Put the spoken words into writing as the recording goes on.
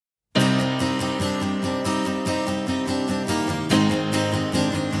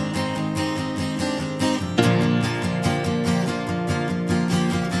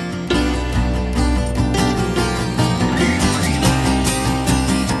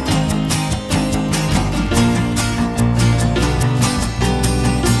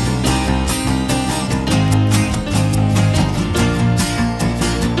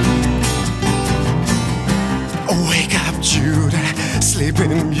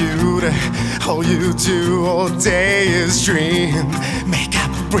beauty. All you do all day is dream.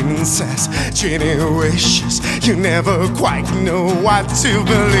 Makeup princess, genie wishes. You never quite know what to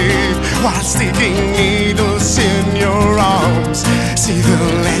believe while sticking needles in your arms. See the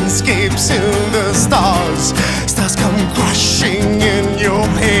landscapes in the stars. Stars come crashing in your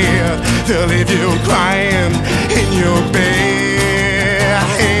hair. They'll leave you crying in your bed.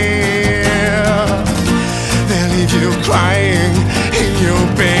 They'll leave you crying in your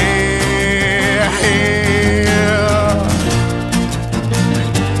bed.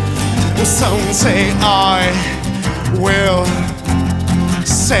 Some say I will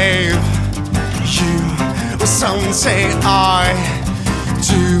save you. Some say I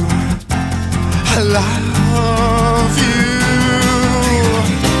do. I love you.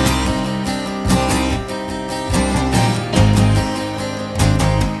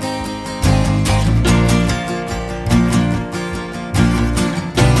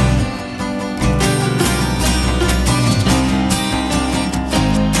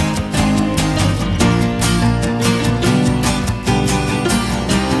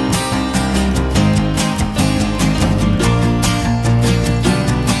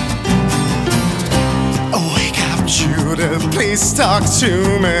 Please talk to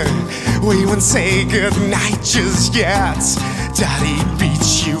me. We won't say goodnight just yet. Daddy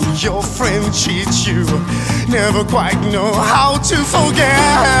beats you, your friend cheats you. Never quite know how to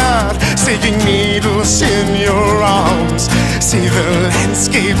forget. Sticking needles in your arms. See the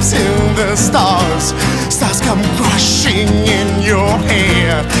landscapes in the stars. Stars come crashing in your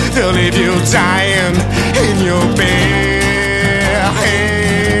hair. They'll leave you dying in your bed.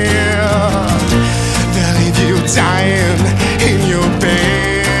 They'll leave you dying in your bed.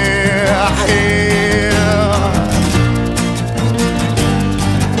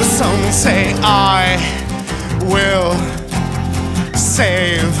 Some say I will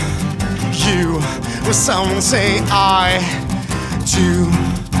save you. Some say I do.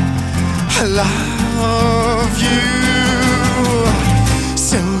 I love you.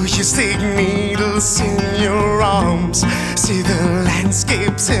 So you stick needles in your arms. See the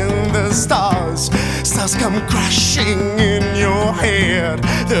landscapes in the stars. Stars come crashing in your head.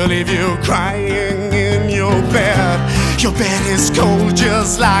 They'll leave you crying in your bed. Your bed is cold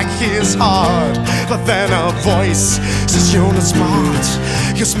just like his heart. But then a voice says you're not smart.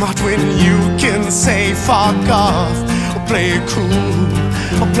 You're smart when you can say fuck off. Or play it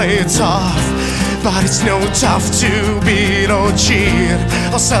cool, or play it tough. But it's no tough to beat or cheat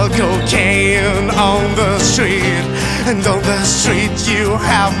or sell cocaine on the street. And on the street you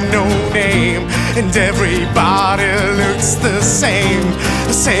have no name, and everybody looks the same.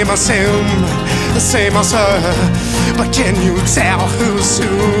 The same as him, the same as her. But can you tell who's who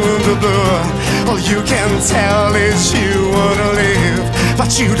in the blur? All you can tell is you wanna live,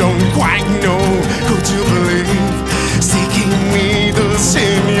 but you don't quite know who to believe. Sticking needles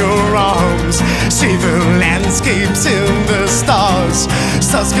in your arms. See the landscapes in the stars.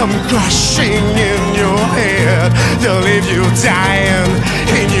 Stars come crashing in your head. They'll leave you dying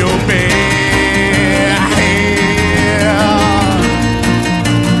in your bed.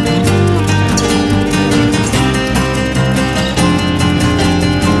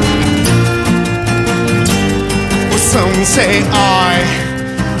 Well, some say I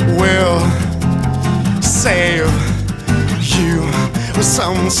will save you. Well,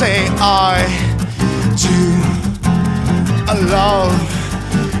 some say I do. I love